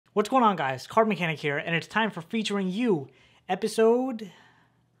What's going on, guys? CardMechanic here, and it's time for Featuring You, episode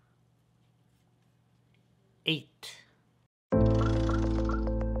 8.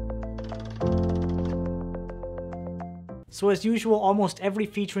 So as usual, almost every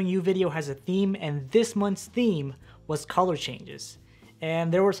Featuring You video has a theme, and this month's theme was color changes.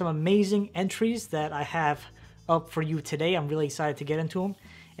 And there were some amazing entries that I have up for you today. I'm really excited to get into them.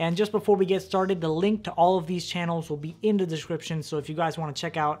 And just before we get started, the link to all of these channels will be in the description. So if you guys want to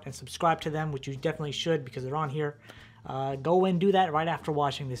check out and subscribe to them, which you definitely should because they're on here, go and do that right after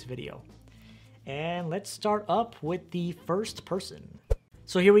watching this video. And let's start up with the first person.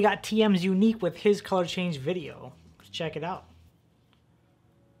 So here we got TM's Unique with his color change video. Let's check it out.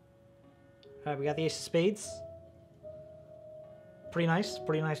 All right, we got the Ace of Spades. Pretty nice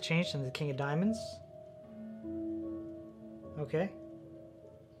change in the King of Diamonds. Okay.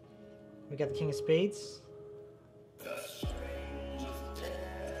 We got the King of Spades.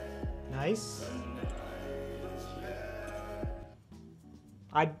 Nice.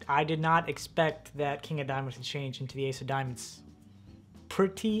 I did not expect that King of Diamonds to change into the Ace of Diamonds.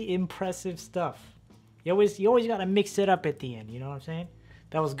 Pretty impressive stuff. You always gotta mix it up at the end, you know what I'm saying?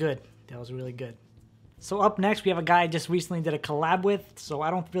 That was good. That was really good. So up next we have a guy I just recently did a collab with, so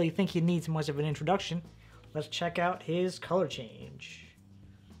I don't really think he needs much of an introduction. Let's check out his color change.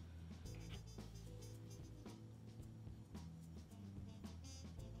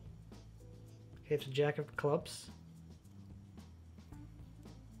 Okay, it's a Jack of Clubs.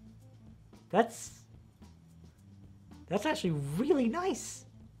 That's actually really nice.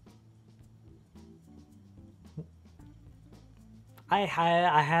 I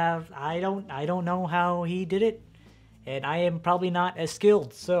don't know how he did it, and I am probably not as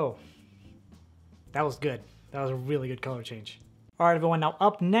skilled, so that was good. That was a really good color change. All right, everyone. Now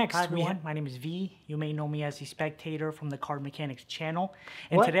up next, hi, everyone. My name is V. You may know me as the Spectator from the Card Mechanics channel,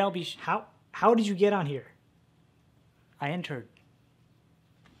 and what? Today I'll be how did you get on here? I entered.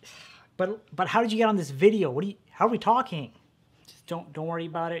 But how did you get on this video? How are we talking? Just don't worry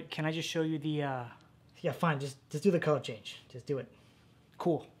about it. Can I just show you the yeah, fine. Just do the color change. Just do it.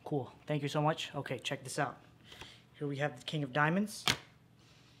 Cool. Thank you so much. Okay, check this out. Here we have the King of Diamonds.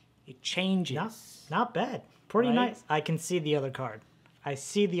 It changes. Not bad. Pretty right? Nice. I can see the other card. I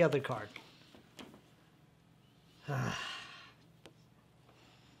see the other card.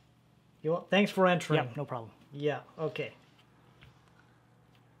 Thanks for entering. Yeah, no problem. Yeah, okay.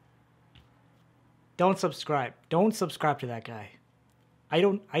 Don't subscribe. Don't subscribe to that guy. I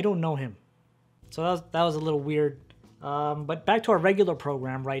don't know him. So that was a little weird. But back to our regular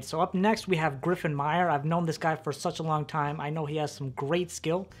program, right? So up next we have Griffin Meyer. I've known this guy for such a long time. I know he has some great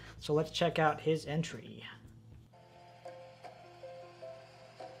skill. So let's check out his entry.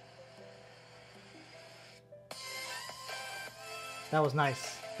 That was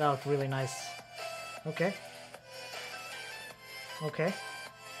nice. That was really nice. Okay. Okay.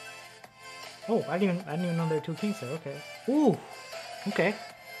 Oh, I didn't even know there were two kings there. Okay. Ooh. Okay.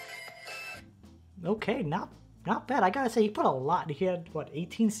 Okay, not bad. I gotta say, he put a lot. He had, what,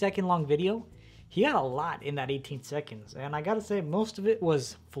 18-second long video? He had a lot in that 18 seconds. And I gotta say, most of it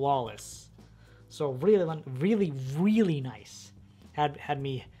was flawless. So really nice. Had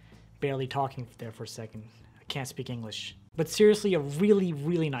me barely talking there for a second. I can't speak English. But seriously, a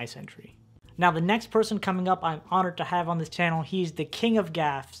really nice entry. Now, the next person coming up, I'm honored to have on this channel. He's the king of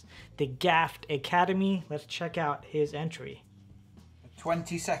gaffs, the Gaffed Academy. Let's check out his entry.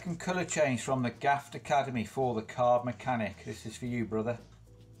 20-second colour change from the Gaffed Academy for the Card Mechanic. This is for you, brother.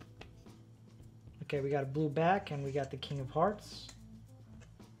 Okay, we got a blue back and we got the King of Hearts.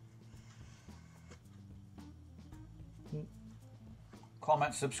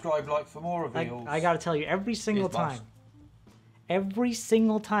 Comment, subscribe, like for more reveals. I gotta tell you, every single time,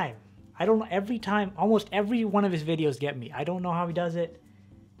 I don't know, almost every one of his videos get me. I don't know how he does it.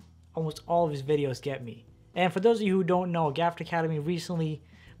 Almost all of his videos get me. And for those of you who don't know, Gaffed Academy recently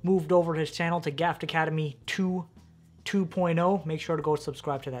moved over his channel to Gaffed Academy 2.0. Make sure to go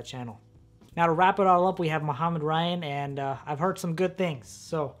subscribe to that channel. Now to wrap it all up, we have Muhammad Ryan, and I've heard some good things.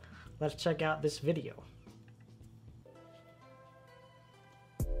 So let's check out this video.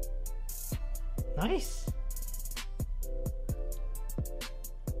 Nice.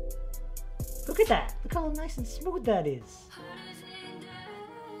 Look at that. Look how nice and smooth that is.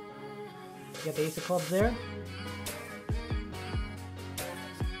 You got the Ace of Clubs there.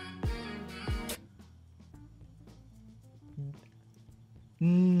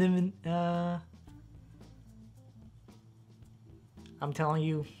 I'm telling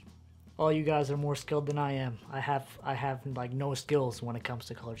you, all you guys are more skilled than I am. I have like no skills when it comes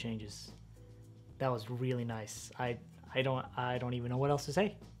to color changes. That was really nice. I don't even know what else to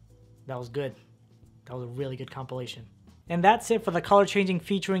say. That was good. That was a really good compilation. And that's it for the color changing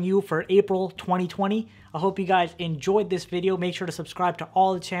featuring you for April 2020. I hope you guys enjoyed this video. Make sure to subscribe to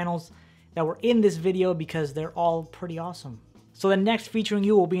all the channels that were in this video because they're all pretty awesome. So the next featuring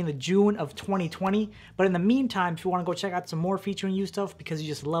you will be in the June of 2020. But in the meantime, if you want to go check out some more featuring you stuff because you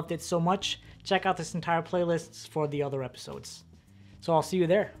just loved it so much, check out this entire playlist for the other episodes. So I'll see you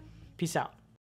there. Peace out.